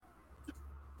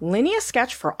Linea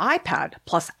Sketch for iPad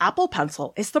plus Apple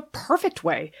Pencil is the perfect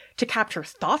way to capture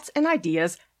thoughts and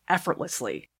ideas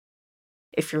effortlessly.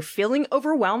 If you're feeling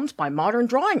overwhelmed by modern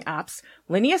drawing apps,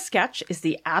 Linea Sketch is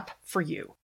the app for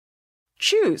you.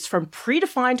 Choose from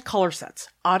predefined color sets,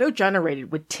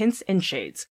 auto-generated with tints and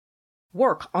shades.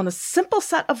 Work on a simple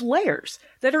set of layers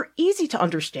that are easy to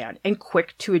understand and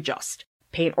quick to adjust.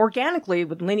 Paint organically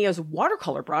with Linea's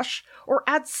watercolor brush, or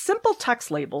add simple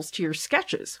text labels to your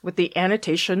sketches with the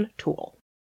annotation tool.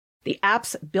 The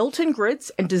app's built-in grids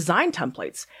and design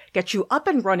templates get you up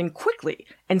and running quickly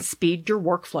and speed your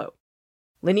workflow.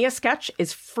 Linea Sketch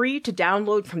is free to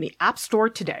download from the App Store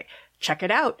today. Check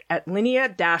it out at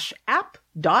linea-app.com.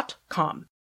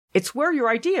 It's where your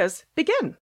ideas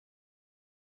begin.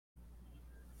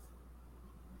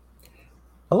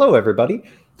 Hello, everybody.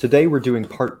 Today we're doing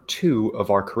part 2 of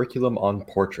our curriculum on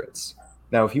portraits.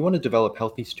 Now, if you want to develop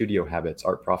healthy studio habits,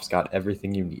 ArtProf's got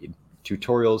everything you need: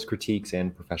 tutorials, critiques,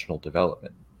 and professional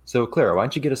development. So, Clara, why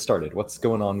don't you get us started? What's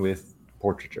going on with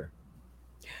portraiture?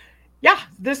 Yeah,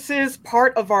 this is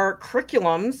part of our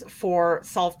curriculums for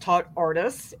self-taught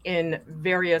artists in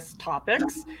various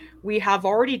topics. We have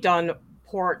already done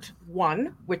Port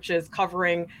 1, which is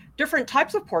covering different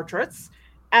types of portraits.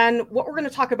 And what we're going to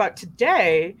talk about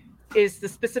today is the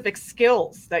specific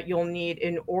skills that you'll need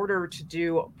in order to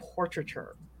do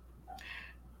portraiture.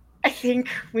 I think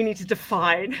we need to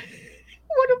define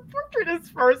what a portrait is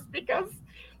first, because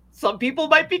some people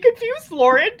might be confused,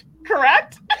 Lauren,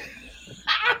 correct?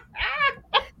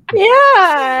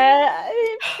 Yeah,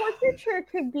 portraiture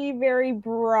could be very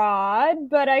broad,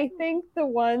 but I think the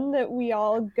one that we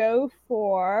all go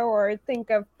for or think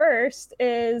of first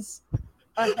is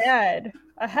a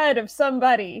head of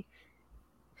somebody.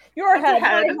 Your head,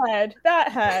 my head,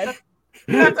 that head.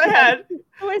 That's a head.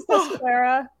 Who is this,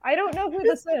 Clara? I don't know who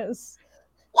this is.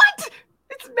 What?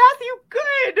 It's Matthew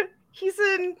Good. He's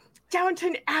in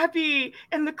Downton Abbey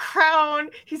and The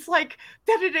Crown. He's like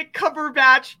Benedict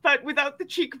Cumberbatch, but without the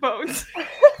cheekbones.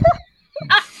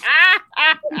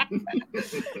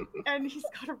 And he's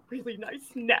got a really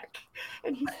nice neck.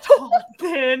 And he's tall and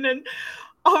thin. And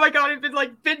oh my God, I've been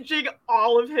like binging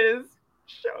all of his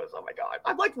shows. Oh my God.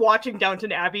 I'm like watching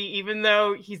Downton Abbey, even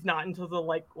though he's not until the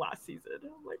like last season.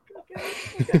 I'm like, okay,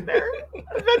 we'll get there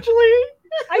eventually.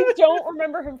 I don't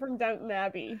remember him from Downton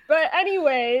Abbey. But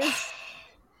anyways,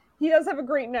 he does have a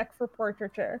great neck for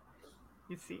portraiture.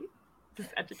 You see? This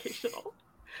is educational.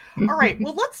 All right,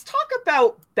 well, let's talk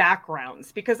about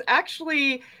backgrounds, because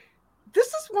actually this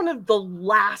is one of the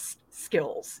last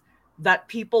skills that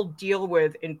people deal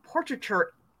with in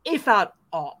portraiture, if at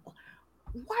all.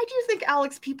 Why do you think,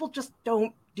 Alex, people just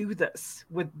don't do this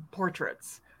with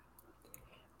portraits?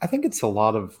 I think it's a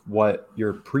lot of what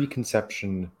your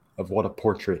preconception of what a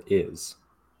portrait is.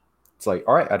 It's like,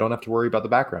 all right, I don't have to worry about the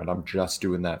background. I'm just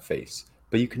doing that face.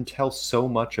 But you can tell so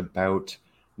much about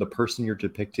the person you're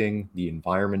depicting, the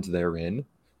environment they're in,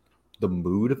 the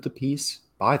mood of the piece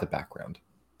by the background.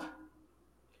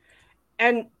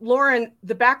 And Lauren,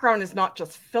 the background is not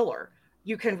just filler.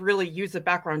 You can really use the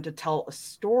background to tell a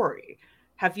story.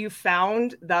 Have you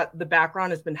found that the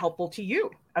background has been helpful to you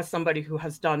as somebody who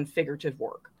has done figurative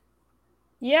work?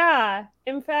 Yeah,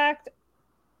 in fact,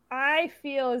 I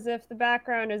feel as if the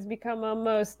background has become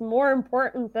almost more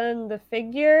important than the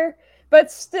figure,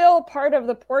 but still part of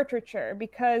the portraiture,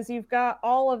 because you've got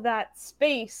all of that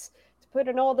space to put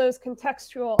in all those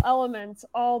contextual elements,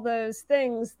 all those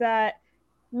things that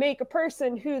make a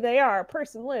person who they are. A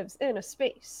person lives in a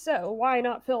space, so why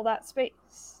not fill that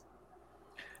space?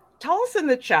 Tell us in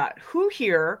the chat, who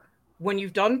here, when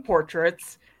you've done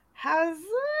portraits, has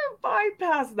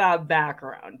bypassed that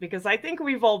background? Because I think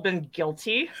we've all been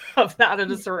guilty of that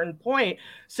at a certain point.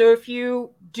 So if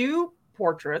you do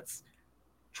portraits,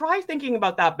 try thinking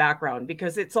about that background,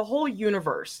 because it's a whole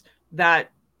universe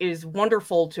that is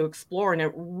wonderful to explore, and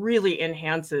it really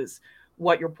enhances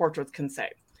what your portraits can say.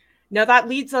 Now that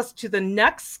leads us to the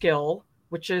next skill,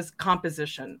 which is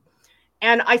composition.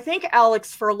 And I think,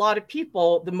 Alex, for a lot of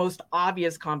people, the most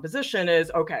obvious composition is,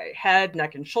 okay, head,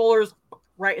 neck, and shoulders,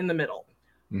 right in the middle.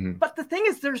 Mm-hmm. But the thing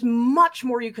is, there's much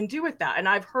more you can do with that. And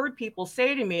I've heard people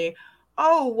say to me,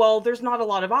 oh, well, there's not a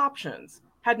lot of options.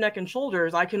 Head, neck, and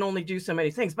shoulders, I can only do so many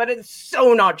things. But it's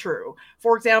so not true.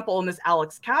 For example, in this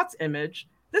Alex Katz image,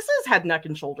 this is head, neck,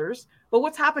 and shoulders. But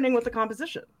what's happening with the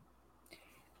composition?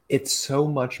 It's so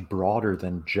much broader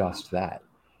than just that.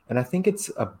 And I think it's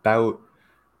about,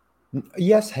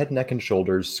 yes, head, neck, and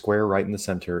shoulders, square right in the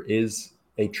center, is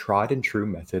a tried and true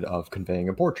method of conveying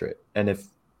a portrait. And if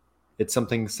it's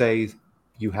something, say,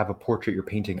 you have a portrait you're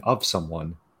painting of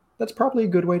someone, that's probably a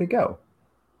good way to go.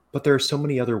 But there are so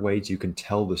many other ways you can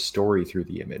tell the story through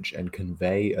the image and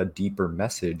convey a deeper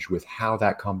message with how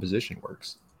that composition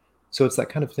works. So it's that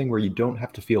kind of thing where you don't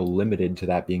have to feel limited to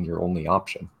that being your only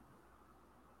option.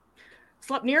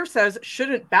 Slepnir says,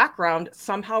 shouldn't background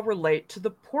somehow relate to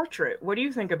the portrait? What do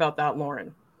you think about that,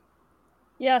 Lauren?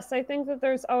 Yes, I think that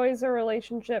there's always a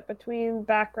relationship between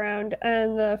background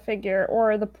and the figure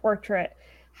or the portrait.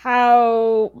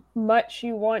 How much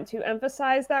you want to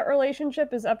emphasize that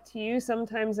relationship is up to you.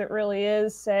 Sometimes it really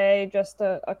is, say, just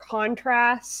a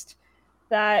contrast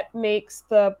that makes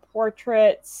the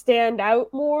portrait stand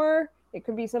out more. It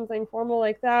could be something formal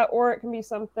like that, or it can be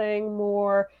something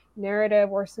more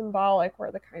narrative or symbolic,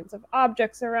 where the kinds of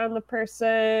objects around the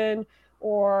person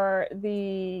or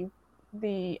the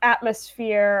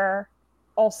atmosphere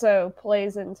also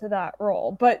plays into that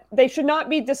role. But they should not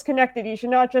be disconnected. You should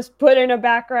not just put in a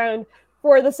background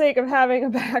for the sake of having a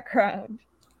background.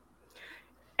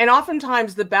 And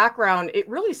oftentimes the background, it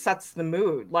really sets the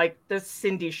mood. Like this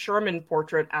Cindy Sherman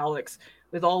portrait, Alex,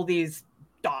 with all these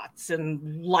dots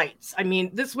and lights. I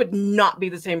mean, this would not be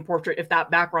the same portrait if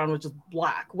that background was just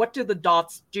black. What do the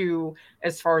dots do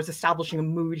as far as establishing a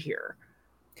mood here?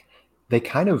 They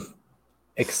kind of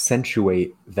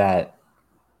accentuate that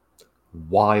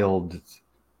wild,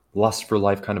 lust for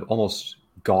life, kind of almost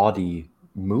gaudy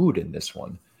mood in this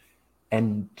one.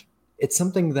 And it's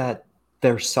something that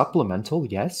they're supplemental,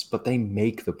 yes, but they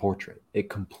make the portrait. It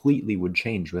completely would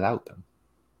change without them.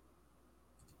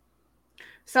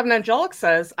 Seven Angelic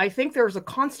says, I think there's a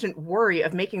constant worry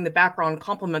of making the background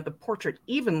complement the portrait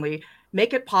evenly,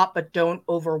 make it pop, but don't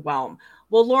overwhelm.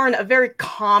 Well, Lauren, a very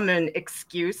common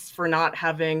excuse for not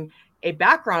having a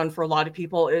background for a lot of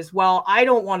people is, well, I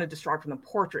don't want to distract from the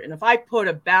portrait. And if I put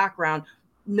a background,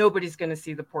 nobody's going to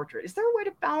see the portrait. Is there a way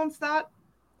to balance that?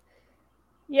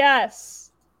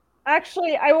 Yes.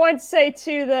 Actually, I want to say,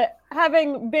 too, that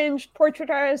having binged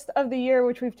Portrait Artist of the Year,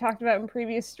 which we've talked about in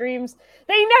previous streams,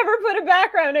 they never put a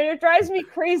background, and it drives me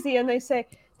crazy. And they say,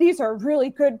 these are really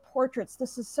good portraits.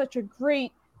 This is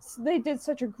they did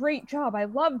such a great job. I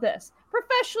love this.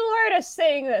 Professional artists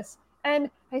saying this.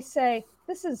 And I say,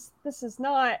 this is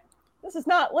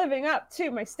not living up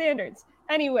to my standards.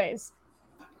 Anyways,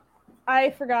 I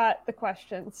forgot the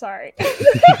question. Sorry.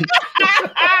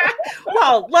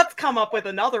 Well, let's come up with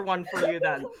another one for you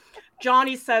then.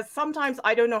 Johnny says, sometimes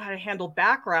I don't know how to handle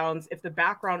backgrounds if the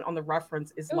background on the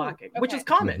reference is lacking, which is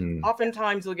common. Mm-hmm.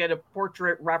 Oftentimes you'll get a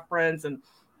portrait reference and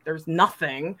there's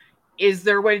nothing. Is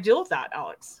there a way to deal with that,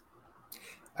 Alex?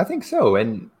 I think so.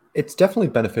 And it's definitely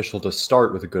beneficial to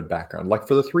start with a good background. Like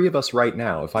for the three of us right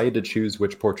now, if I had to choose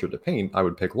which portrait to paint, I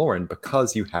would pick Lauren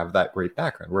because you have that great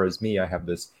background. Whereas me, I have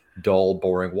this dull,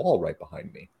 boring wall right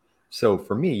behind me. So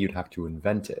for me, you'd have to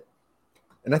invent it.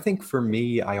 And I think for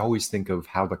me, I always think of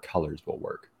how the colors will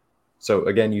work. So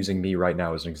again, using me right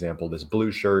now as an example, this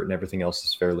blue shirt and everything else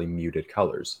is fairly muted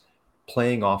colors.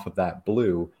 Playing off of that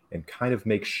blue and kind of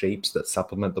make shapes that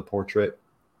supplement the portrait.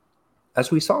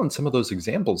 As we saw in some of those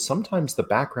examples, sometimes the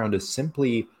background is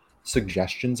simply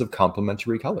suggestions of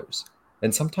complementary colors.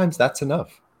 And sometimes that's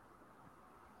enough.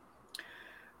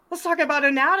 Let's talk about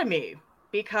anatomy,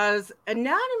 because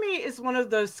anatomy is one of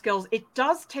those skills. It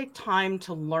does take time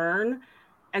to learn.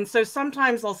 And so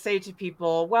sometimes I'll say to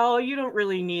people, well, you don't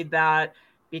really need that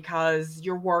because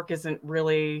your work isn't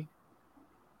really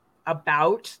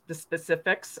about the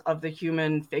specifics of the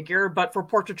human figure. But for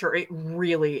portraiture, it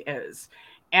really is.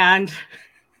 And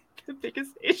the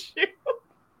biggest issue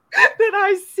that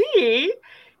I see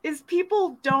is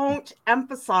people don't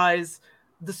emphasize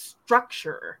the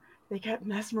structure. They get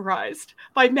mesmerized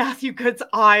by Matthew Good's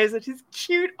eyes and his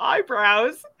cute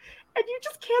eyebrows. And you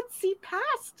just can't see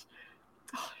past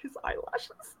his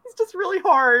eyelashes. It's just really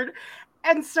hard.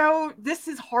 And so this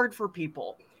is hard for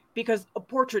people because a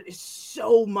portrait is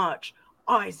so much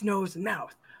eyes, nose, and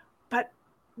mouth. But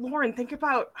Lauren, think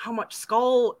about how much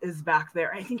skull is back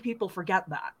there. I think people forget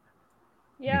that.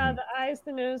 Yeah, the eyes,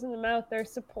 the nose, and the mouth, they're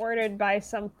supported by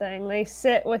something. They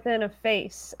sit within a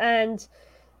face. And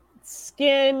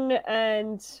skin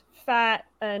and fat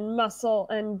and muscle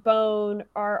and bone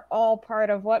are all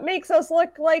part of what makes us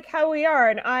look like how we are.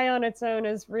 An eye on its own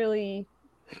is really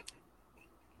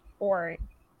boring.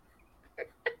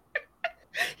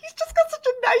 He's just got such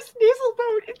a nice nasal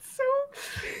bone. It's so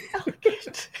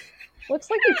elegant. Looks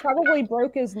like he probably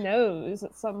broke his nose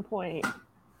at some point.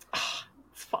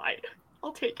 It's fine.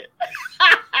 I'll take it.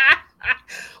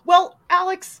 Well,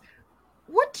 Alex,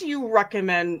 what do you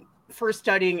recommend for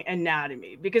studying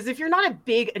anatomy? Because if you're not a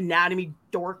big anatomy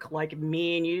dork like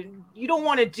me and you don't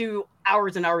want to do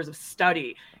hours and hours of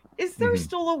study, is there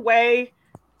still a way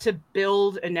to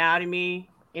build anatomy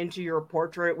into your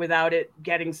portrait without it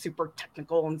getting super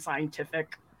technical and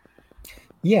scientific?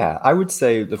 Yeah, I would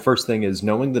say the first thing is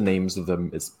knowing the names of them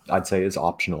is, I'd say, is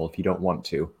optional if you don't want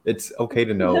to. It's okay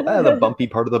to know the bumpy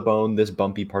part of the bone, this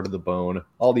bumpy part of the bone,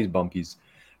 all these bumpies.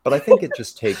 But I think it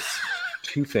just takes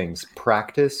two things.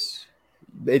 Practice.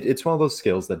 It's one of those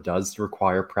skills that does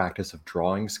require practice of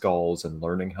drawing skulls and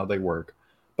learning how they work,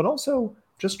 but also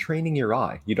just training your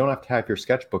eye. You don't have to have your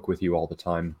sketchbook with you all the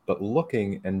time, but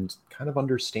looking and kind of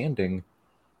understanding,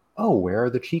 oh, where are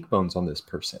the cheekbones on this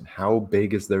person? How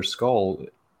big is their skull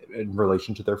in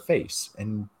relation to their face?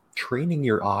 And training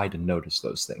your eye to notice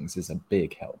those things is a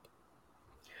big help.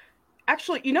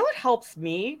 Actually, you know what helps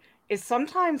me is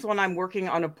sometimes when I'm working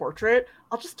on a portrait,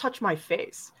 I'll just touch my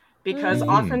face because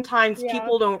oftentimes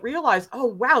people don't realize, oh,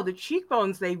 wow, the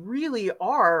cheekbones, they really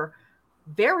are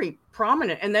very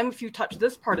prominent. And then if you touch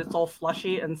this part, it's all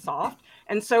fleshy and soft.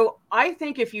 And so I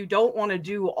think if you don't want to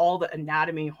do all the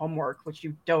anatomy homework, which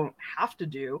you don't have to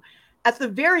do, at the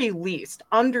very least,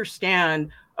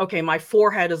 understand, okay, my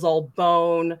forehead is all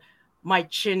bone, my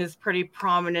chin is pretty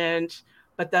prominent,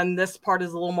 but then this part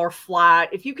is a little more flat.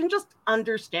 If you can just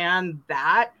understand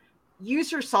that,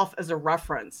 use yourself as a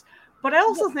reference. But I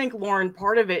also think, Lauren,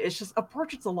 part of it is just a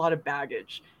portrait's a lot of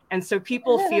baggage. And so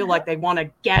people feel like they want to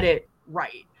get it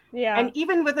right. Yeah. And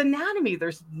even with anatomy,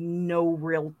 there's no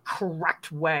real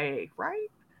correct way, right?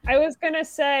 I was going to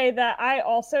say that I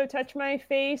also touch my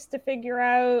face to figure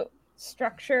out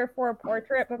structure for a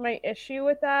portrait, but my issue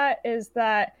with that is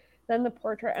that then the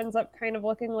portrait ends up kind of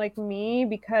looking like me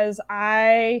because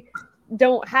I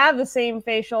don't have the same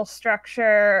facial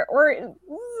structure or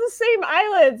the same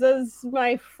eyelids as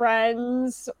my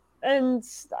friends, and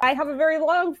I have a very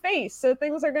long face, so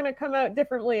things are going to come out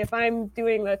differently if I'm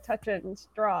doing the touch and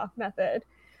draw method.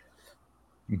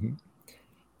 Mm-hmm.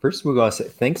 First, we're going to say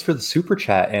thanks for the super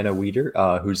chat, Anna Weeder,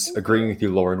 who's agreeing with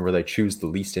you, Lauren, where they choose the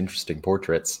least interesting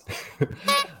portraits.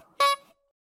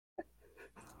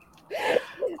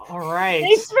 All right.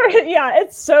 Yeah,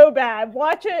 it's so bad.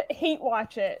 Watch it, hate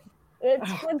watch it. It's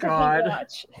fun to hate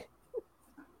watch.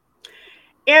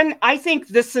 And I think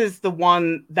this is the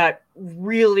one that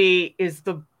really is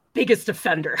the biggest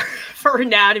offender for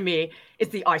anatomy is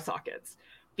the eye sockets,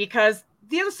 because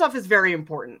the other stuff is very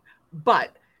important,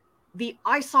 but the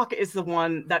eye socket is the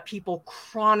one that people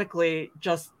chronically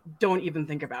just don't even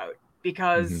think about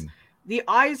because the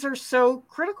eyes are so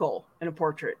critical in a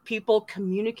portrait. People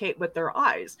communicate with their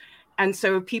eyes. And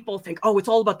so people think, oh, it's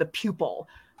all about the pupil.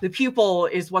 The pupil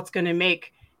is what's going to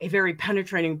make a very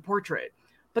penetrating portrait.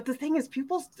 But the thing is,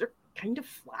 pupils, they're kind of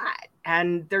flat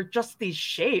and they're just these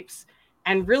shapes.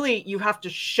 And really, you have to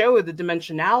show the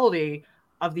dimensionality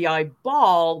of the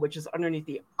eyeball, which is underneath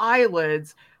the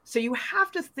eyelids. So you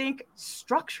have to think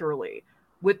structurally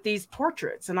with these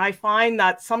portraits. And I find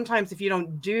that sometimes if you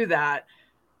don't do that,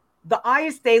 the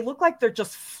eyes, they look like they're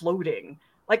just floating.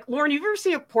 Like, Lauren, you've ever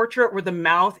seen a portrait where the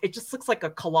mouth, it just looks like a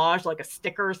collage, like a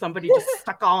sticker somebody just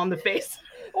stuck on the face?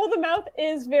 Well, the mouth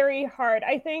is very hard.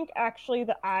 I think actually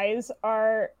the eyes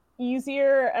are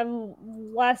easier and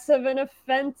less of an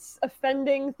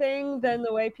offending thing than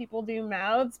the way people do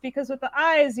mouths, because with the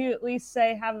eyes, you at least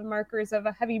say have the markers of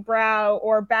a heavy brow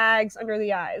or bags under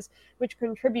the eyes, which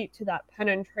contribute to that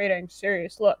penetrating,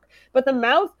 serious look. But the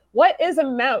mouth, what is a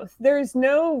mouth? There's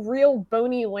no real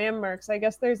bony landmarks. I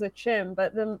guess there's a chin,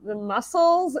 but the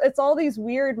muscles, it's all these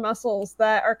weird muscles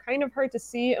that are kind of hard to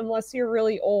see unless you're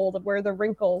really old, where the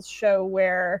wrinkles show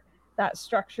where that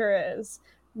structure is.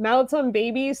 Mouths on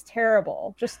babies,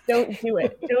 terrible. Just don't do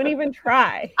it. Don't even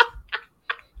try.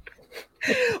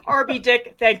 RB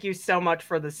Dick, thank you so much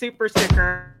for the super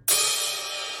sticker.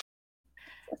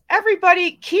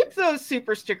 Everybody, keep those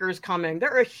super stickers coming.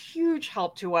 They're a huge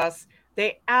help to us.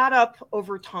 They add up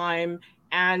over time,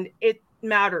 and it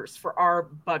matters for our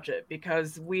budget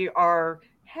because we are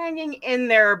hanging in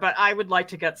there, but I would like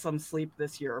to get some sleep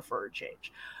this year for a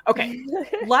change. Okay,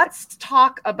 let's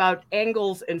talk about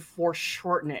angles and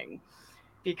foreshortening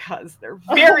because they're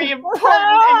very important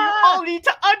and you all need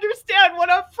to understand what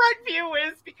a front view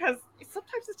is because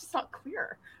sometimes it's just not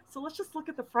clear. So let's just look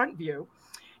at the front view.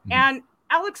 And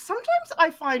Alex, sometimes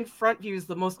I find front views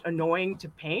the most annoying to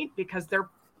paint because they're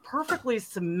perfectly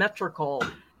symmetrical,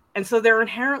 and so they're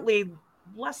inherently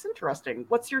less interesting.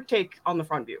 What's your take on the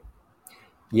front view?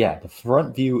 Yeah, the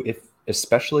front view,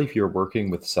 especially if you're working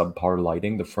with subpar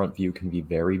lighting, the front view can be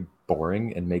very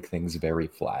boring and make things very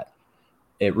flat.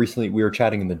 Recently, we were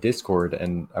chatting in the Discord,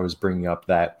 and I was bringing up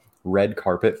that red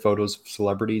carpet photos of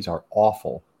celebrities are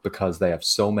awful because they have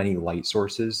so many light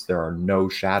sources. There are no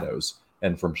shadows,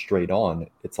 and from straight on,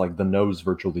 it's like the nose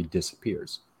virtually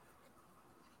disappears.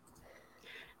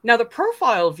 Now, the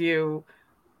profile view,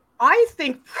 I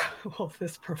think, well,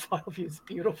 this profile view is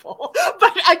beautiful,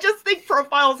 but I just think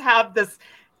profiles have this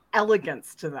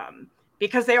elegance to them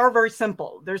because they are very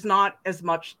simple. There's not as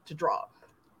much to draw.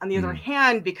 On the other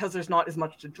hand, because there's not as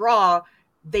much to draw,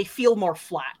 they feel more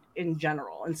flat in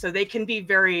general. And so they can be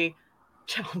very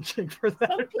challenging for that.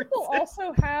 Some people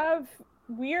also have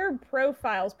weird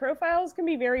profiles. Profiles can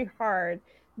be very hard.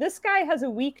 This guy has a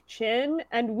weak chin,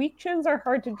 and weak chins are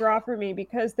hard to draw for me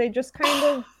because they just kind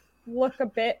of look a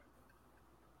bit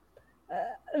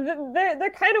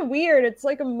they're kind of weird. It's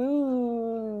like a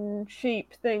moon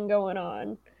shape thing going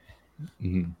on.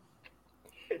 Mm-hmm.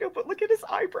 I know, but look at his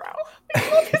eyebrow. I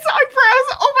love his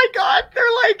eyebrows. Oh my god,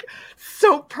 they're like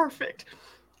so perfect.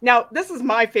 Now, this is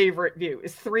my favorite view,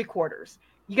 is 3/4.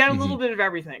 You get a little bit of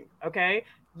everything, okay?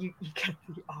 You get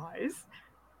the eyes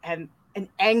and an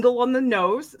angle on the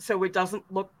nose so it doesn't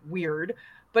look weird,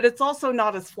 but it's also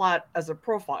not as flat as a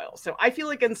profile. So I feel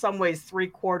like in some ways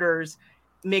 3/4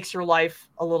 makes your life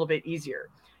a little bit easier.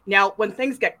 Now, when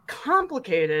things get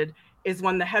complicated is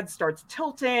when the head starts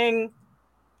tilting,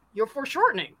 you're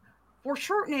foreshortening.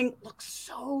 Foreshortening looks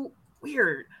so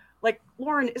weird. Like,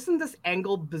 Lauren, isn't this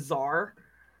angle bizarre?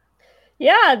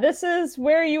 Yeah, this is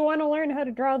where you want to learn how to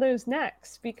draw those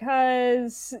necks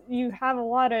because you have a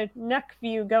lot of neck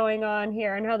view going on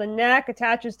here and how the neck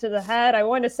attaches to the head. I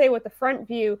want to say with the front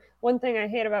view, one thing I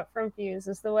hate about front views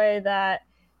is the way that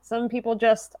some people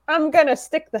just, I'm going to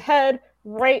stick the head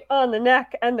right on the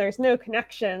neck and there's no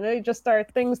connection. They just are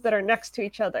things that are next to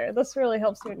each other. This really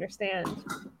helps you understand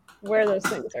where those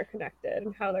things are connected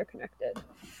and how they're connected.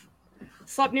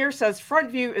 Slupnir says front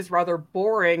view is rather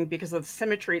boring because of the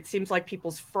symmetry. It seems like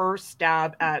people's first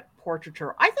stab at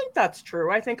portraiture. I think that's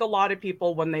true. I think a lot of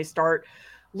people, when they start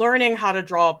learning how to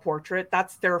draw a portrait,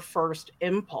 that's their first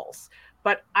impulse.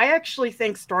 But I actually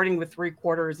think starting with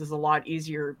 3/4 is a lot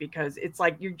easier because it's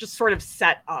like you're just sort of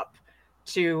set up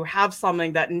to have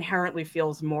something that inherently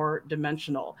feels more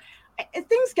dimensional.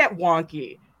 Things get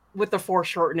wonky with the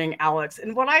foreshortening, Alex.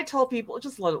 And what I tell people,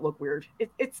 just let it look weird.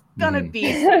 It's going to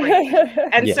be strange.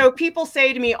 And so people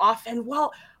say to me often,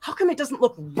 well, how come it doesn't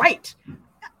look right?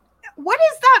 What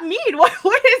does that mean?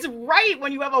 What is right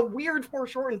when you have a weird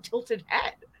foreshortened tilted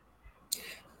head?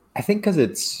 I think because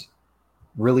it's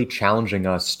really challenging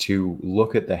us to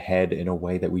look at the head in a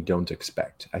way that we don't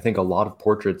expect. I think a lot of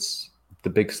portraits, the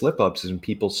big slip-ups is when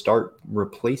people start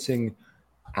replacing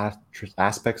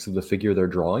aspects of the figure they're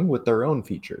drawing with their own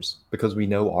features because we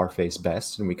know our face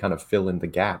best and we kind of fill in the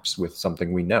gaps with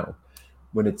something we know.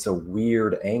 When it's a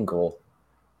weird angle,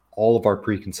 all of our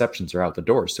preconceptions are out the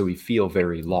door, so we feel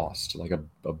very lost, like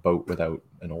a boat without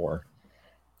an oar,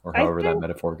 or however that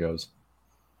metaphor goes.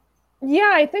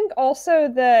 Yeah, I think also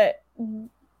that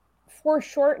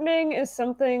foreshortening is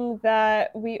something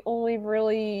that we only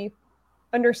really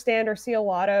understand or see a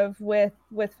lot of with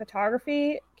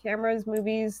photography, cameras,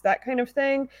 movies, that kind of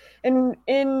thing. And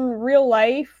in real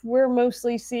life, we're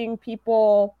mostly seeing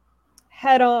people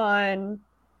head on,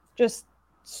 just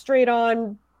straight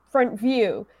on front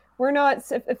view. We're not,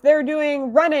 if they're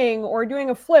running or doing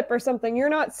a flip or something, you're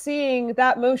not seeing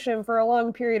that motion for a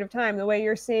long period of time the way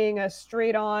you're seeing a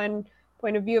straight on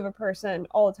point of view of a person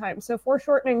all the time. So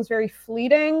foreshortening is very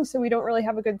fleeting, so we don't really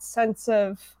have a good sense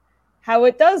of how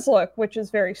it does look, which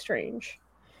is very strange.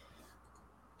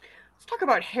 Let's talk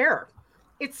about hair.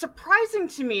 It's surprising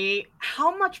to me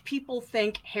how much people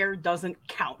think hair doesn't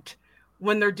count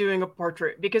when they're doing a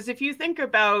portrait. Because if you think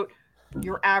about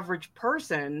your average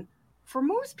person, for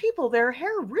most people, their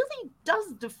hair really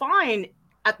does define,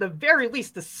 at the very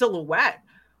least, the silhouette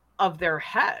of their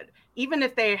head. Even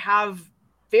if they have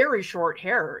very short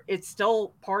hair, it's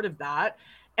still part of that.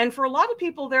 And for a lot of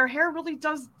people, their hair really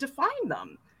does define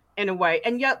them in a way.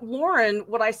 And yet, Lauren,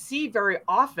 what I see very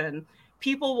often,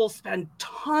 people will spend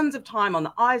tons of time on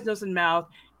the eyes, nose, and mouth.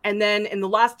 And then in the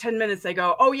last 10 minutes, they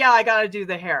go, oh, yeah, I got to do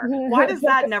the hair. Why does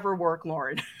that never work,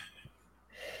 Lauren?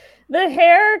 The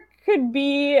hair could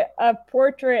be a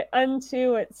portrait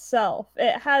unto itself.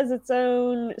 It has its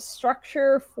own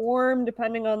structure, form,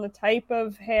 depending on the type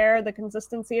of hair, the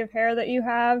consistency of hair that you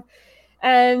have.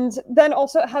 And then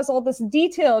also it has all this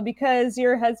detail because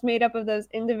your head's made up of those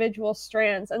individual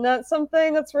strands. And that's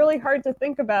something that's really hard to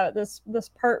think about, this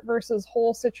part versus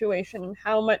whole situation. And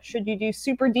how much should you do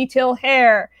super detailed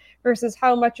hair versus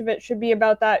how much of it should be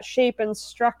about that shape and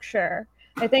structure.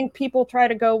 I think people try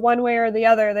to go one way or the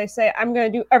other. They say, I'm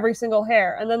going to do every single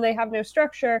hair. And then they have no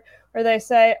structure. Or they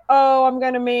say, oh, I'm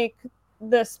going to make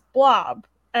this blob.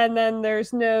 And then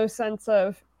there's no sense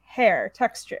of hair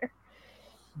texture.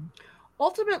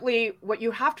 Ultimately, what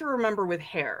you have to remember with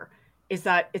hair is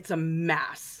that it's a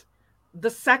mass. The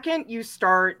second you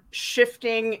start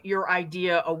shifting your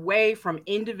idea away from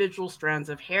individual strands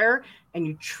of hair and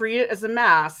you treat it as a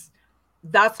mass,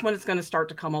 that's when it's going to start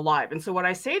to come alive. And so what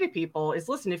I say to people is,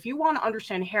 listen, if you want to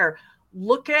understand hair,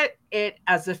 look at it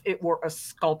as if it were a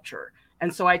sculpture.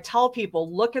 And so I tell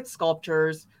people, look at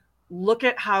sculptures, look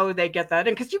at how they get that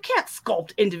in, because you can't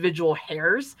sculpt individual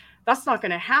hairs. That's not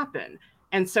going to happen.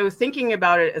 And so thinking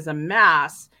about it as a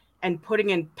mass and putting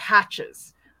in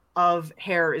patches of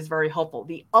hair is very helpful.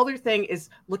 The other thing is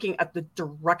looking at the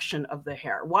direction of the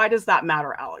hair. Why does that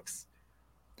matter, Alex?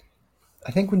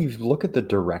 I think when you look at the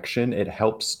direction, it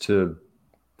helps to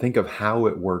think of how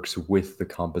it works with the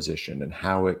composition and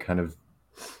how it kind of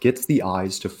gets the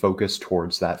eyes to focus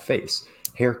towards that face.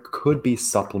 Hair could be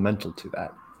supplemental to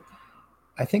that.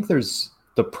 I think there's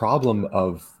the problem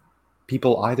of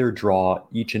people either draw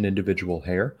each an individual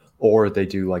hair or they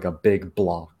do like a big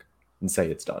block and say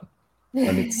it's done.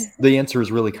 And the answer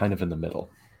is really kind of in the middle.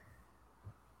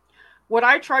 What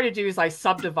I try to do is I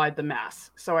subdivide the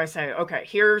mass. So I say, okay,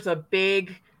 here's a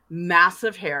big mass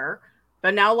of hair,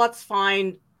 but now let's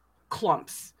find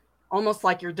clumps, almost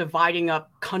like you're dividing up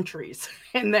countries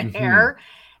in the hair.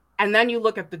 And then you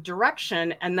look at the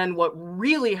direction. And then what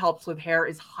really helps with hair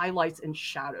is highlights and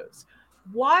shadows.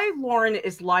 Why, Lauren,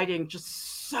 is lighting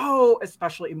just so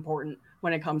especially important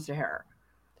when it comes to hair?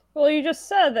 Well, you just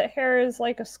said that hair is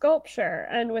like a sculpture,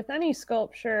 and with any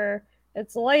sculpture,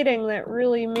 it's lighting that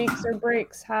really makes or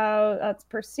breaks how that's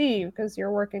perceived, because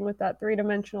you're working with that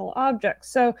three-dimensional object.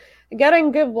 So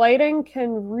getting good lighting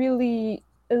can really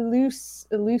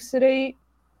elucidate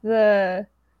the,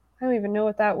 I don't even know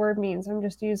what that word means, I'm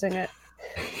just using it.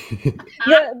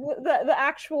 the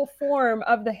actual form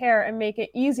of the hair, and make it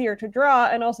easier to draw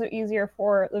and also easier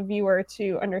for the viewer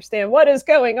to understand what is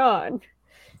going on.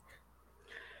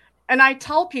 And I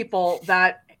tell people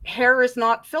that hair is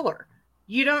not filler.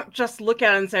 You don't just look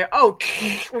at it and say, oh,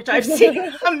 which I've seen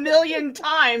a million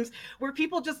times, where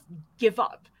people just give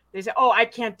up. They say, oh, I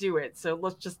can't do it, so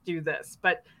let's just do this.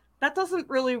 But that doesn't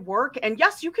really work. And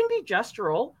yes, you can be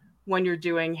gestural when you're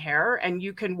doing hair, and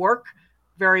you can work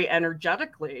very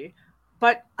energetically.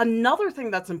 But another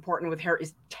thing that's important with hair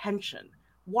is tension.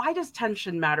 Why does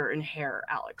tension matter in hair,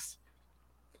 Alex?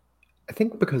 I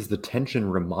think because the tension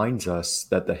reminds us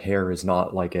that the hair is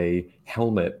not like a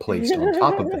helmet placed on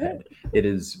top of the head. It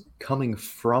is coming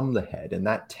from the head, and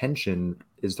that tension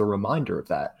is the reminder of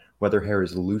that. Whether hair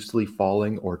is loosely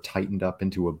falling or tightened up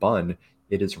into a bun,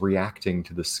 it is reacting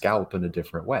to the scalp in a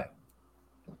different way.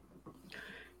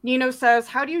 Nino says,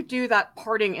 how do you do that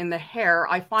parting in the hair?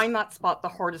 I find that spot the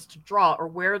hardest to draw, or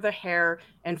where the hair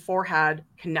and forehead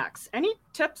connects. Any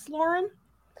tips, Lauren?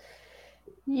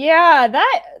 Yeah,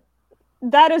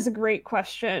 that is a great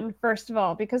question, first of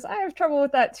all, because I have trouble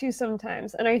with that too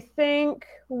sometimes. And I think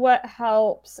what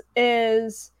helps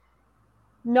is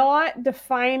not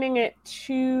defining it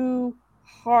too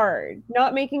hard,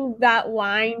 not making that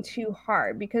line too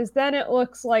hard, because then it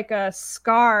looks like a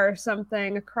scar or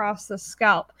something across the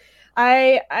scalp.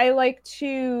 I like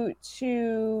to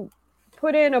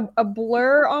put in a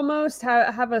blur, almost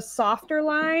have a softer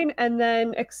line, and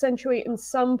then accentuate in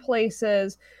some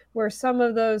places where some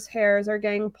of those hairs are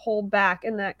getting pulled back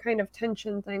in that kind of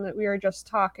tension thing that we were just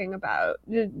talking about.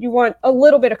 You want a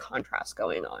little bit of contrast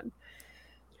going on.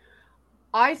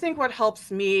 I think what helps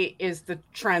me is the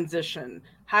transition.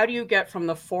 How do you get from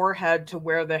the forehead to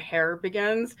where the hair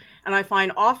begins? And I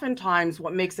find oftentimes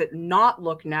what makes it not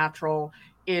look natural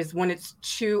is when it's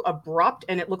too abrupt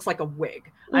and it looks like a wig.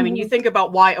 Mm-hmm. I mean, you think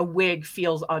about why a wig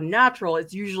feels unnatural.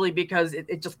 It's usually because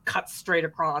it just cuts straight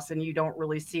across and you don't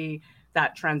really see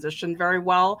that transition very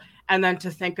well. And then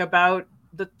to think about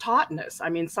the tautness. I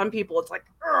mean, some people it's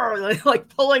like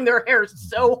pulling their hair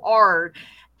so hard.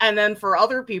 And then for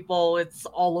other people, it's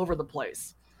all over the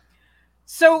place.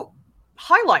 So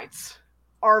highlights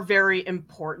are very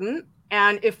important.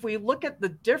 And if we look at the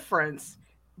difference,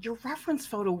 your reference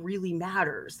photo really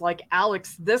matters. Like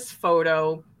Alex, this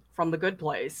photo from The Good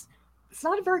Place, it's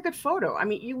not a very good photo. I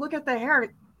mean, you look at the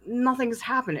hair, nothing's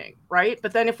happening, right?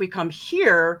 But then if we come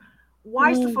here,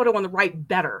 why is the photo on the right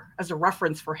better as a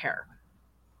reference for hair?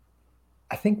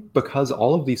 I think because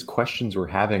all of these questions we're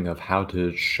having of how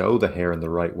to show the hair in the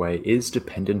right way is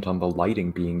dependent on the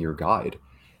lighting being your guide.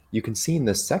 You can see in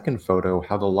the second photo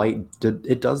how the light,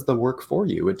 it does the work for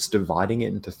you. It's dividing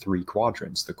it into 3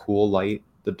 quadrants, the cool light,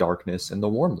 the darkness, and the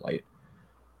warm light.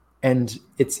 And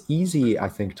it's easy, I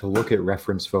think, to look at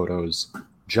reference photos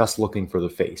just looking for the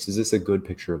face. Is this a good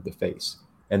picture of the face?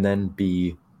 And then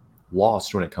be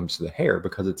lost when it comes to the hair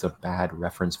because it's a bad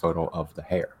reference photo of the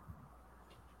hair.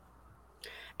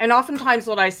 And oftentimes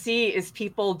what I see is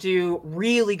people do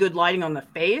really good lighting on the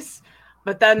face,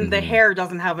 But then the hair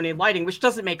doesn't have any lighting, which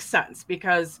doesn't make sense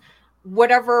because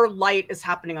whatever light is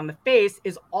happening on the face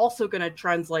is also going to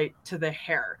translate to the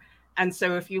hair. And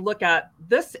so if you look at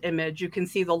this image, you can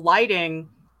see the lighting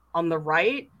on the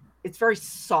right, it's very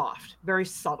soft, very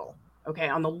subtle. Okay.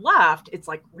 On the left, it's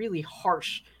like really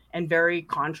harsh and very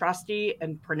contrasty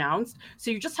and pronounced. So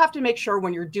you just have to make sure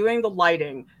when you're doing the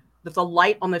lighting that the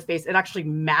light on the face, it actually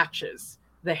matches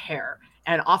the hair.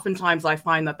 And oftentimes I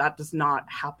find that that does not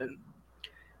happen.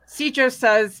 Cijo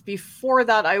says, before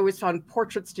that, I always found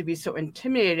portraits to be so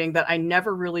intimidating that I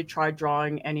never really tried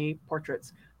drawing any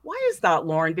portraits. Why is that,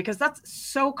 Lauren? Because that's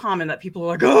so common that people are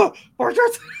like, oh,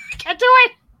 portraits, I can't do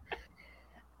it.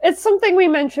 It's something we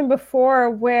mentioned before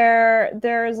where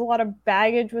there's a lot of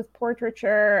baggage with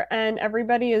portraiture and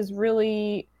everybody is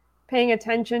really paying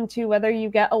attention to whether you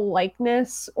get a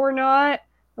likeness or not,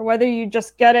 or whether you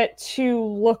just get it to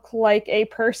look like a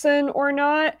person or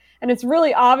not. And it's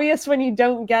really obvious when you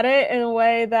don't get it in a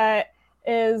way that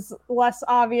is less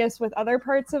obvious with other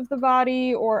parts of the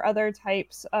body or other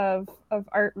types of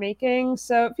art making.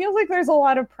 So it feels like there's a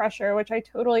lot of pressure, which I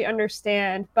totally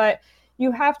understand, but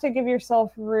you have to give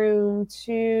yourself room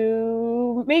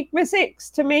to make mistakes,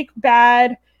 to make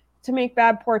bad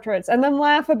portraits, and then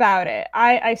laugh about it.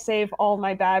 I save all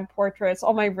my bad portraits,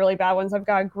 all my really bad ones. I've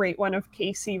got a great one of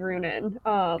Casey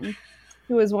Roonan,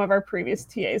 who is one of our previous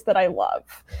TAs that I love.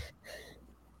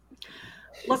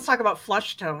 Let's talk about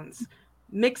flush tones.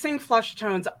 Mixing flush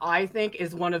tones, I think,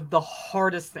 is one of the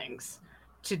hardest things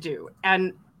to do.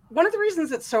 And one of the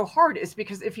reasons it's so hard is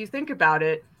because if you think about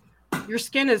it, your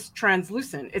skin is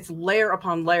translucent. It's layer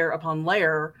upon layer upon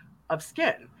layer of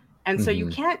skin. And so you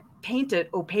can't paint it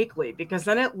opaquely because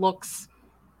then it looks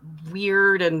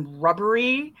weird and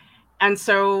rubbery. And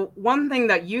so one thing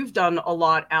that you've done a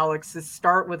lot, Alex, is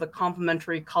start with a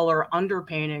complementary color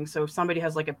underpainting. So if somebody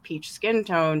has like a peach skin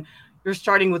tone, you're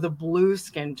starting with a blue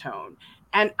skin tone.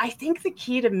 And I think the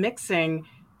key to mixing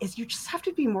is you just have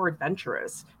to be more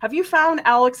adventurous. Have you found,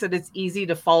 Alex, that it's easy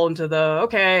to fall into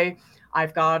okay,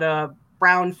 I've got a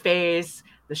brown face,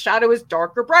 the shadow is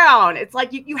darker brown. It's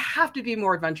like you have to be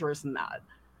more adventurous than that.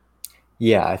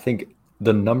 Yeah, I think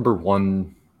the number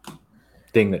one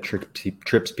thing that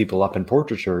trips people up in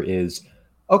portraiture is,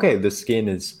 okay, the skin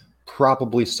is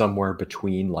probably somewhere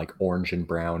between like orange and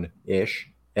brown-ish,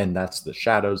 and that's the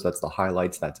shadows, that's the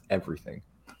highlights, that's everything.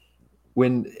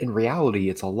 When in reality,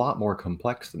 it's a lot more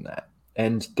complex than that.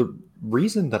 And the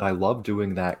reason that I love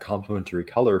doing that complementary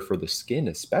color for the skin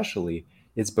especially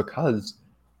is because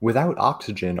without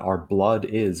oxygen, our blood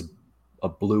is a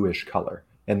bluish color,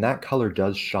 and that color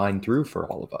does shine through for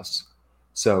all of us.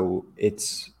 So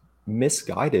it's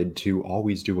misguided to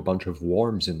always do a bunch of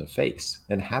warms in the face,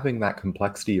 and having that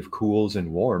complexity of cools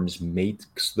and warms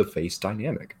makes the face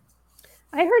dynamic.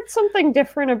 I heard something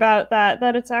different about that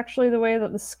it's actually the way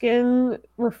that the skin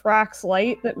refracts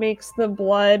light that makes the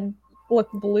blood look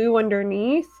blue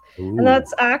underneath. Ooh. And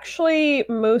that's actually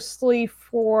mostly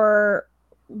for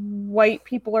white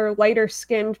people or lighter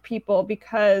skinned people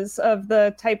because of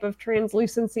the type of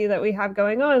translucency that we have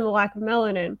going on and the lack of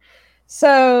melanin.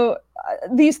 So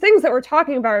these things that we're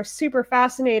talking about are super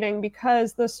fascinating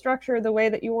because the structure, the way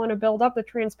that you want to build up the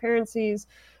transparencies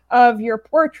of your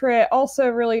portrait also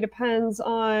really depends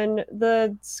on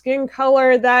the skin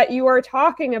color that you are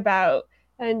talking about,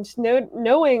 and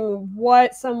knowing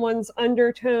what someone's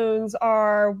undertones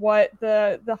are, what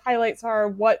the highlights are,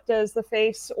 what does the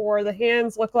face or the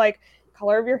hands look like. The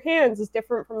color of your hands is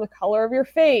different from the color of your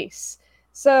face.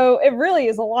 So it really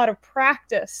is a lot of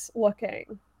practice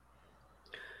looking.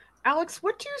 Alex,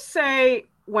 what do you say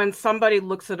when somebody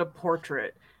looks at a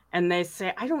portrait and they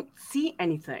say, I don't see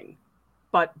anything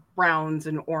but browns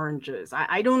and oranges.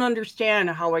 I don't understand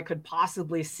how I could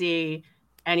possibly see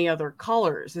any other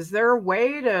colors. Is there a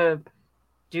way to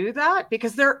do that?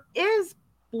 Because there is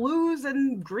blues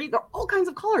and green, there are all kinds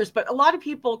of colors, but a lot of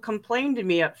people complain to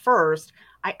me at first,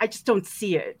 I just don't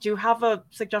see it. Do you have a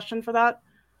suggestion for that?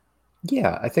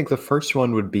 Yeah, I think the first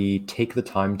one would be take the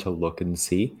time to look and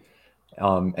see.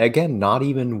 Again, not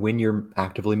even when you're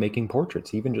actively making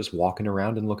portraits, even just walking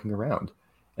around and looking around.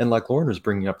 And like Lauren was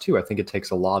bringing up too, I think it takes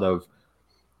a lot of,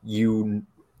 you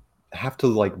have to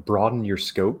like broaden your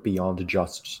scope beyond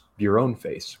just your own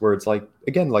face, where it's like,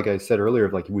 again, like I said earlier,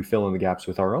 like we fill in the gaps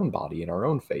with our own body and our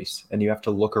own face, and you have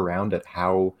to look around at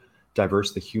how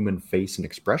diverse the human face and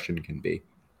expression can be.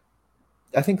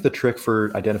 I think the trick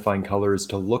for identifying color is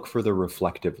to look for the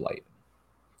reflective light,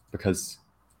 because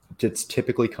it's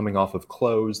typically coming off of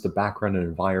clothes, the background and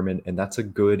environment, and that's a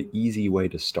good, easy way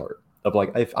to start. Of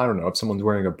like, if I don't know, if someone's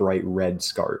wearing a bright red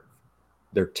scarf,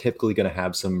 they're typically going to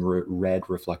have some red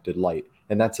reflected light,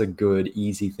 And that's a good,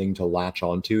 easy thing to latch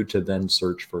onto to then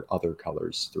search for other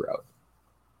colors throughout.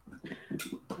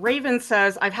 Raven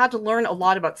says, I've had to learn a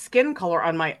lot about skin color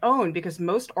on my own because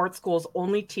most art schools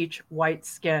only teach white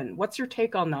skin. What's your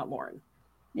take on that, Lauren?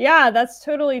 Yeah, that's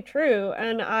totally true.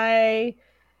 And I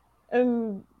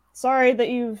am sorry that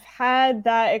you've had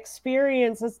that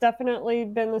experience. It's definitely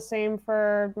been the same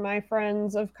for my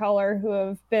friends of color who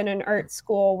have been in art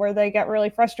school, where they get really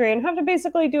frustrated and have to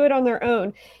basically do it on their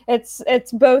own. It's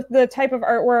both the type of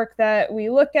artwork that we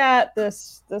look at,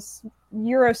 this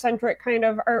Eurocentric kind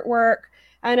of artwork,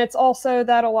 and it's also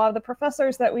that a lot of the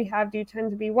professors that we have do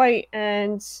tend to be white,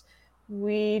 and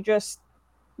we just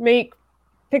make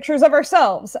pictures of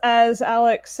ourselves, as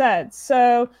Alex said.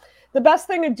 So the best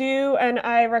thing to do, and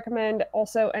I recommend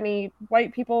also any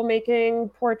white people making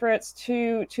portraits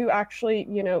to actually,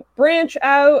 branch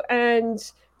out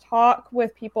and talk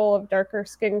with people of darker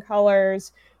skin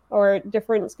colors or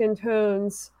different skin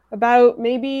tones about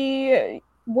maybe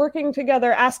working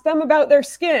together. Ask them about their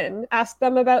skin, ask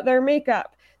them about their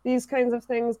makeup. These kinds of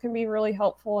things can be really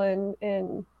helpful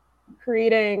in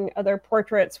creating other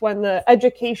portraits when the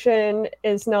education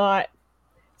is not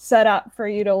set up for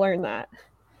you to learn that.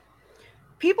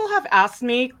 People have asked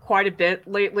me quite a bit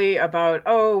lately about,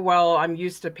 oh, well, I'm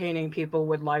used to painting people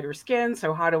with lighter skin,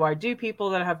 so how do I do people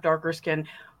that have darker skin?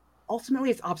 Ultimately,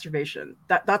 it's observation.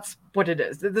 That's what it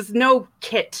is. There's no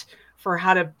kit for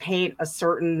how to paint a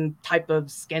certain type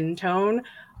of skin tone.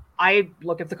 I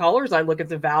look at the colors, I look at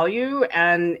the value,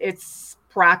 and it's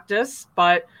practice.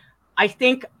 But I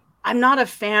think I'm not a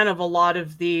fan of a lot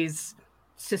of these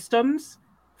systems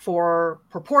for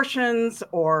proportions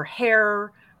or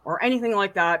hair or anything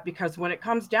like that, because when it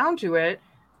comes down to it,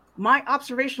 my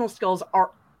observational skills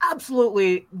are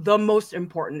absolutely the most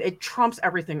important. It trumps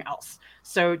everything else.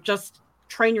 So just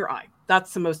train your eye.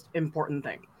 That's the most important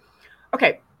thing.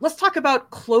 Okay, let's talk about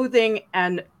clothing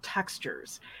and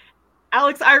textures.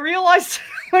 Alex, I realized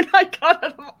when I got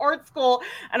out of art school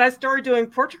and I started doing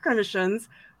portrait commissions,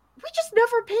 we just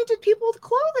never painted people with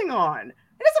clothing on.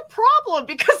 It is a problem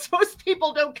because most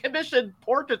people don't commission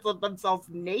portraits of themselves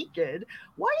naked.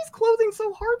 Why is clothing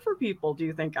so hard for people, do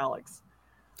you think, Alex?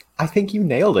 I think you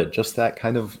nailed it. Just that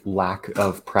kind of lack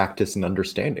of practice and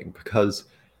understanding, because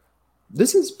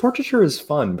portraiture is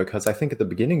fun, because I think at the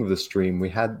beginning of the stream, we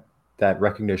had that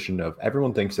recognition of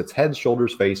everyone thinks it's head,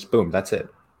 shoulders, face, boom, that's it.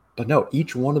 But no,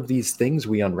 each one of these things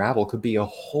we unravel could be a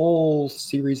whole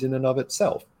series in and of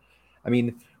itself. I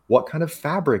mean, what kind of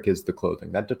fabric is the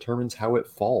clothing? That determines how it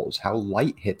falls, how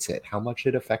light hits it, how much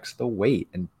it affects the weight,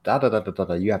 and da da da da da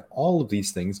da. You have all of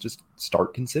these things, just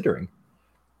start considering.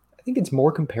 I think it's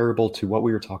more comparable to what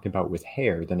we were talking about with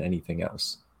hair than anything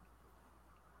else.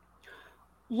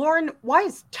 Lauren, why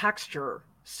is texture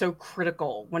so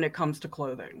critical when it comes to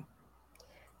clothing?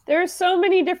 There's so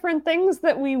many different things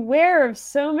that we wear of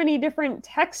so many different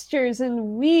textures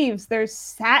and weaves. There's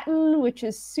satin, which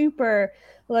is super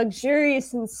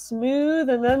luxurious and smooth,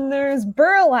 and then there's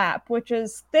burlap, which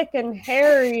is thick and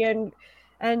hairy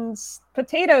and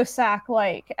potato sack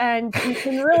like, and you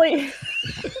can really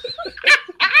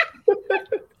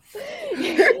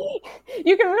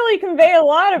you can really convey a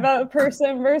lot about a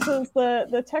person versus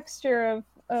the texture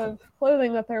of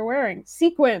clothing that they're wearing.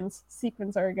 Sequins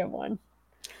are a good one.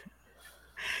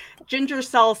 Ginger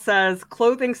Cell says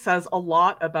clothing says a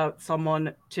lot about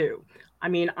someone too. I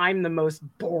mean, I'm the most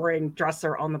boring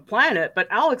dresser on the planet, but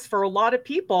Alex, for a lot of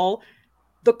people,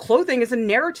 the clothing is a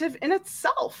narrative in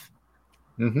itself.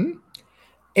 Mm-hmm.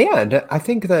 And I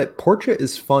think that portrait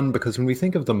is fun because when we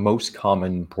think of the most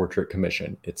common portrait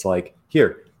commission, it's like,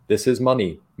 here, this is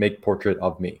money, make portrait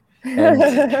of me. And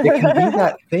it can be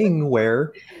that thing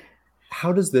where,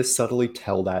 how does this subtly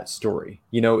tell that story?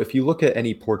 If you look at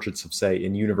any portraits of, say,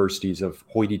 in universities of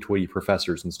hoity-toity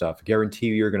professors and stuff, I guarantee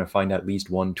you're going to find at least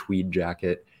one tweed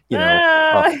jacket,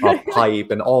 a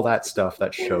pipe, and all that stuff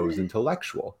that shows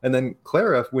intellectual. And then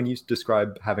Clara, when you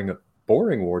describe having a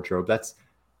boring wardrobe, that's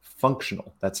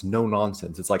functional. That's no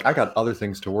nonsense. It's like, I got other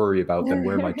things to worry about than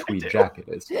where my tweed jacket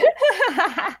is.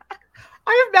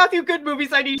 I have Matthew Good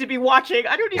movies I need to be watching.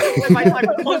 I don't need to spend my time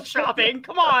clothes shopping.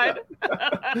 Come on.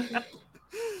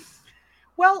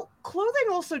 Well, clothing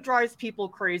also drives people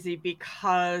crazy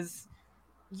because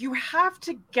you have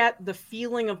to get the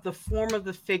feeling of the form of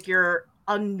the figure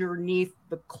underneath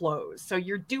the clothes. So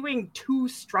you're doing two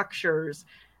structures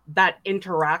that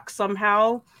interact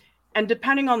somehow. And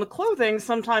depending on the clothing,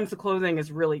 sometimes the clothing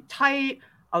is really tight,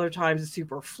 other times it's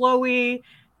super flowy.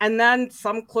 And then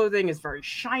some clothing is very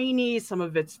shiny. Some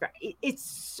of it's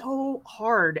so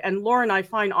hard. And Lauren, I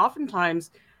find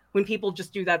oftentimes when people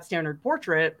just do that standard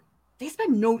portrait, they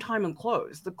spend no time in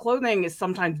clothes. The clothing is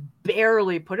sometimes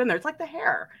barely put in there. It's like the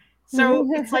hair.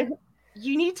 So it's like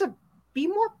you need to be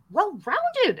more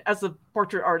well-rounded as a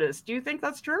portrait artist. Do you think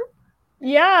that's true?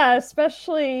 Yeah,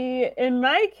 especially in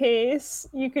my case,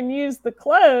 you can use the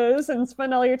clothes and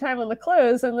spend all your time on the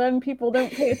clothes, and then people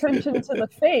don't pay attention to the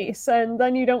face, and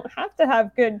then you don't have to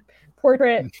have good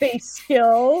portrait face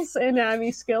skills,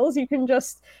 anatomy skills. You can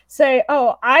just say,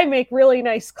 "Oh, I make really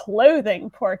nice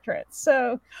clothing portraits."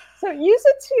 So use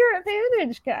it to your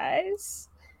advantage, guys.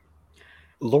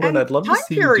 Lauren, I'd love to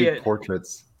see you do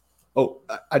portraits. Oh,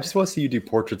 I just want to see you do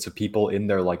portraits of people in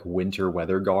their like winter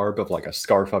weather garb of like a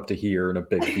scarf up to here and a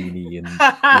big beanie and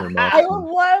earmuffs. I would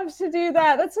love to do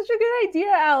that. That's such a good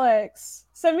idea, Alex.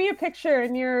 Send me a picture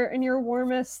in your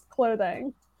warmest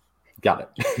clothing.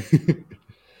 Got it.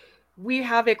 We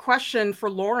have a question for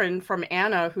Lauren from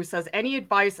Anna, who says, any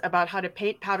advice about how to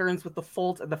paint patterns with the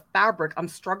folds of the fabric? I'm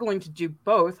struggling to do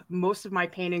both. Most of my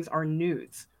paintings are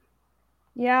nudes.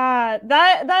 Yeah,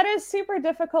 that is super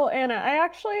difficult, Anna. I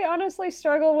actually honestly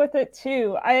struggle with it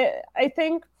too. I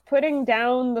think putting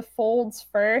down the folds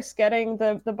first, getting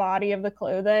the body of the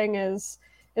clothing is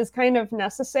kind of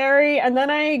necessary. And then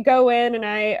I go in and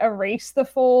I erase the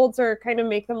folds or kind of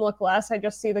make them look less. I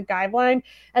just see the guideline.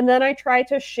 And then I try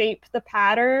to shape the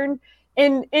pattern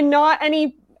in not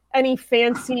any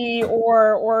fancy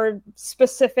or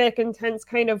specific intense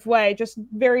kind of way, just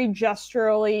very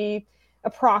gesturally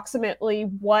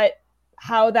approximately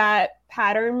how that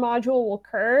pattern module will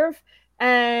curve,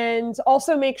 and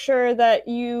also make sure that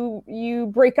you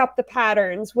break up the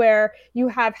patterns where you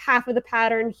have half of the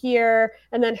pattern here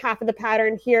and then half of the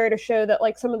pattern here to show that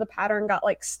like some of the pattern got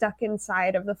like stuck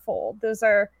inside of the fold. Those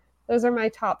are my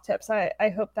top tips.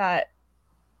 I hope that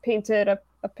painted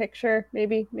a picture,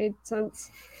 maybe made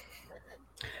sense.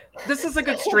 This is a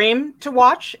good stream to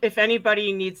watch if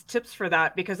anybody needs tips for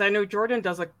that, because I know Jordan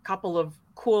does a couple of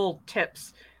cool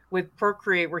tips with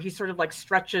Procreate where he sort of like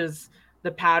stretches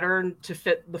the pattern to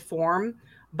fit the form.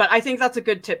 But I think that's a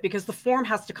good tip because the form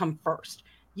has to come first.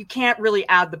 You can't really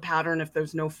add the pattern if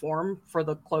there's no form for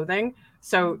the clothing.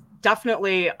 So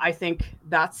definitely, I think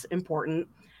that's important.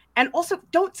 And also,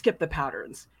 don't skip the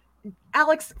patterns.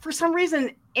 Alex, for some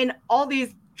reason, in all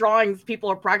these drawings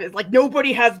people are practicing, like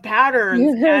nobody has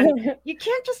patterns and you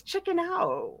can't just chicken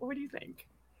out. What do you think?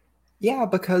 Yeah,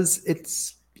 because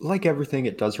it's like everything,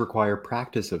 it does require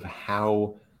practice of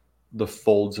how the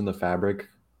folds in the fabric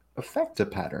affect a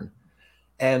pattern.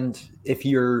 And if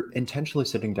you're intentionally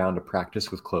sitting down to practice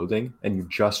with clothing and you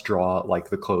just draw like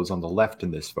the clothes on the left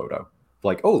in this photo,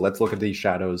 like, oh, let's look at these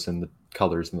shadows and the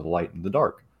colors and the light and the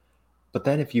dark. But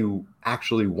then if you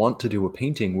actually want to do a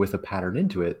painting with a pattern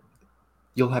into it,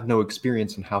 you'll have no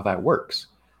experience in how that works.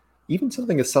 Even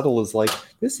something as subtle as like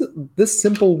this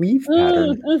simple weave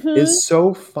pattern is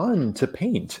so fun to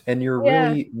paint, and you're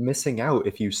really missing out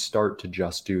if you start to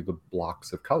just do the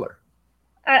blocks of color.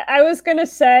 I was going to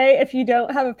say, if you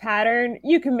don't have a pattern,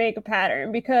 you can make a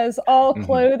pattern because all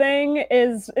clothing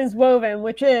is woven,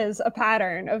 which is a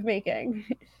pattern of making.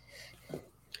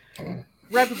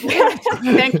 Red Blue,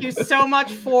 thank you so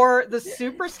much for the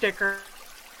super sticker.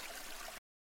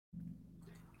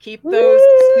 Keep those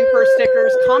super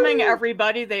stickers coming,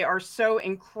 everybody. They are so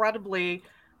incredibly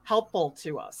helpful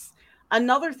to us.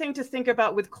 Another thing to think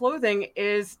about with clothing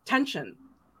is tension.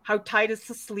 How tight is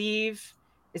the sleeve?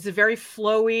 Is it very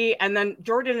flowy? And then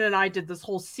Jordan and I did this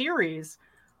whole series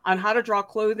on how to draw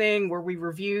clothing where we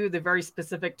review the very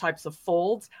specific types of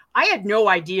folds. I had no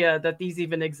idea that these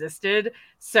even existed.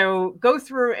 So go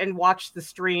through and watch the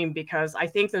stream because I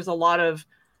think there's a lot of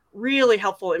really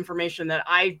helpful information that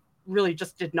I really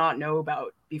just did not know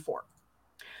about before.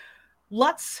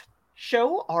 Let's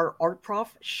show our art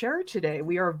prof share today.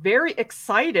 We are very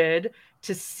excited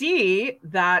to see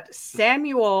that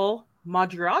Samuel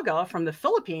Madriaga from the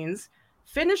Philippines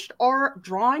finished our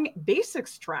drawing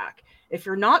basics track. If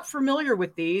you're not familiar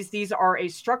with these are a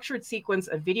structured sequence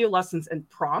of video lessons and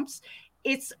prompts.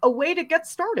 It's a way to get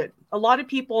started. A lot of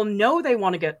people know they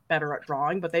want to get better at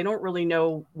drawing, but they don't really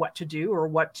know what to do or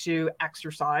what to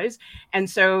exercise. And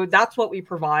so that's what we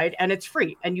provide, and it's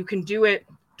free, and you can do it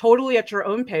totally at your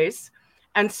own pace.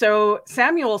 And so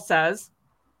Samuel says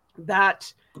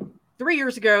that 3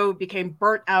 years ago, became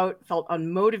burnt out, felt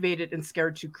unmotivated and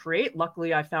scared to create.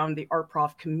 Luckily, I found the Art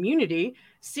Prof community.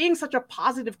 Seeing such a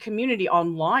positive community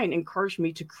online encouraged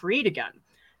me to create again.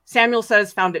 Samuel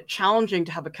says, found it challenging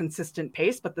to have a consistent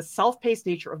pace, but the self-paced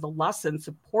nature of the lesson,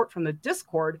 support from the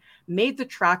Discord, made the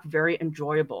track very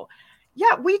enjoyable.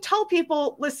 Yeah, we tell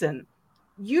people, listen,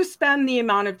 you spend the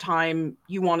amount of time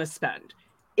you want to spend.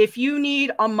 If you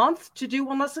need a month to do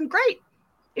one lesson, great.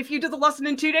 If you do the lesson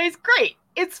in 2 days, great.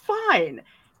 it's fine.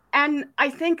 And I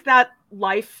think that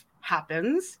life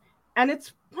happens, and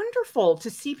it's wonderful to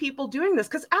see people doing this,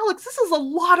 because Alex, this is a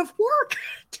lot of work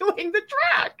doing the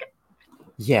track.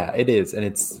 Yeah, it is. And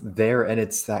it's there, and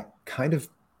it's that kind of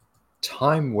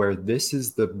time where this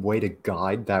is the way to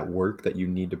guide that work that you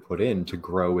need to put in to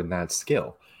grow in that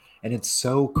skill. And it's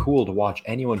so cool to watch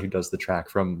anyone who does the track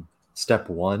from step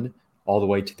one all the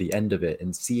way to the end of it,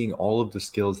 and seeing all of the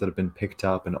skills that have been picked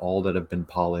up and all that have been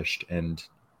polished and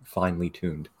finely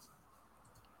tuned.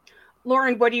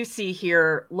 Lauren, what do you see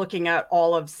here looking at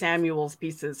all of Samuel's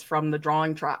pieces from the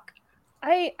drawing track?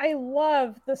 I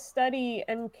love the study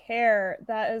and care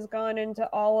that has gone into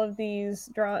all of these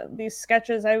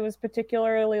sketches. I was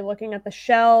particularly looking at the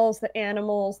shells, the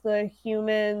animals, the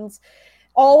humans,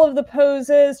 all of the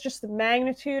poses, just the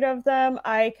magnitude of them.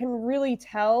 I can really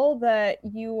tell that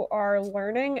you are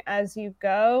learning as you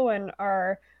go and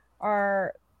are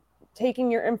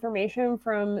taking your information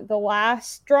from the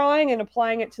last drawing and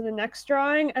applying it to the next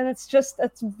drawing. And it's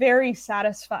very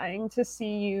satisfying to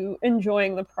see you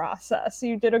enjoying the process.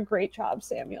 You did a great job,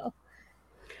 Samuel.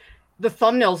 The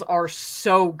thumbnails are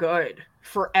so good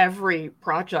for every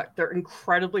project. They're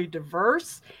incredibly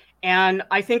diverse. And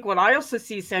I think what I also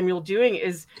see Samuel doing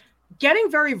is getting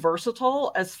very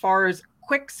versatile as far as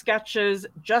quick sketches,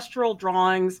 gestural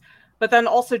drawings, but then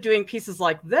also doing pieces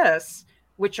like this,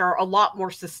 which are a lot more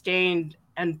sustained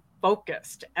and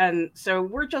focused. And so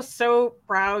we're just so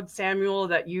proud, Samuel,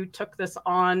 that you took this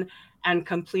on and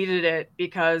completed it,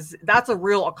 because that's a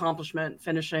real accomplishment,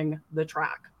 finishing the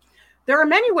track. There are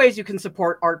many ways you can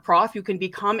support Art Prof. You can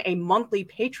become a monthly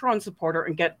Patreon supporter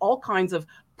and get all kinds of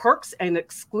perks and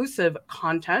exclusive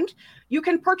content. You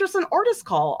can purchase an artist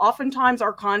call. Oftentimes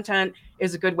our content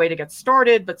is a good way to get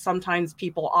started, but sometimes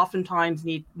people oftentimes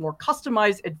need more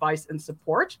customized advice and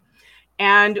support.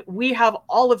 And we have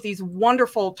all of these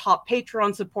wonderful top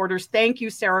Patreon supporters. Thank you,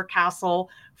 Sarah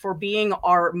Castle, for being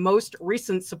our most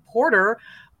recent supporter.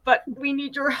 But we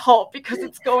need your help because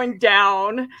it's going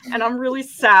down, and I'm really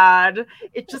sad.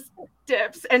 It just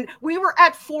dips. And we were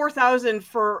at 4,000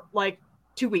 for like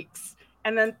 2 weeks.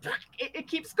 And then it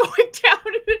keeps going down,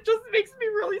 and it just makes me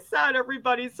really sad,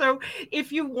 everybody. So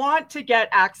if you want to get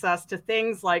access to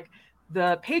things like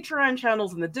the Patreon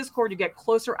channels and the Discord, you get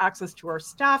closer access to our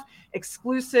staff,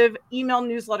 exclusive email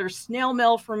newsletters, snail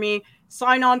mail for me.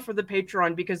 Sign on for the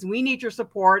Patreon, because we need your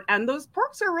support, and those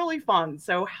perks are really fun.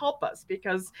 So help us,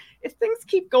 because if things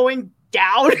keep going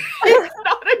down, it's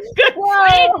not a good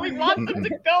thing. We want them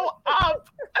to go up.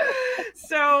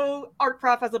 So Art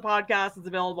Prof as a podcast is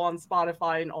available on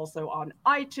Spotify and also on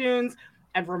iTunes.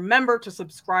 And remember to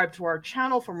subscribe to our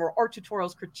channel for more art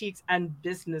tutorials, critiques, and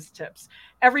business tips.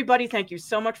 Everybody, thank you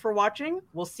so much for watching.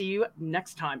 We'll see you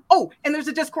next time. Oh, and there's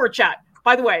a Discord chat.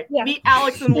 By the way, meet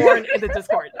Alex and Lauren in the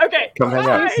Discord. Okay. Come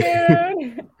hang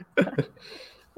out.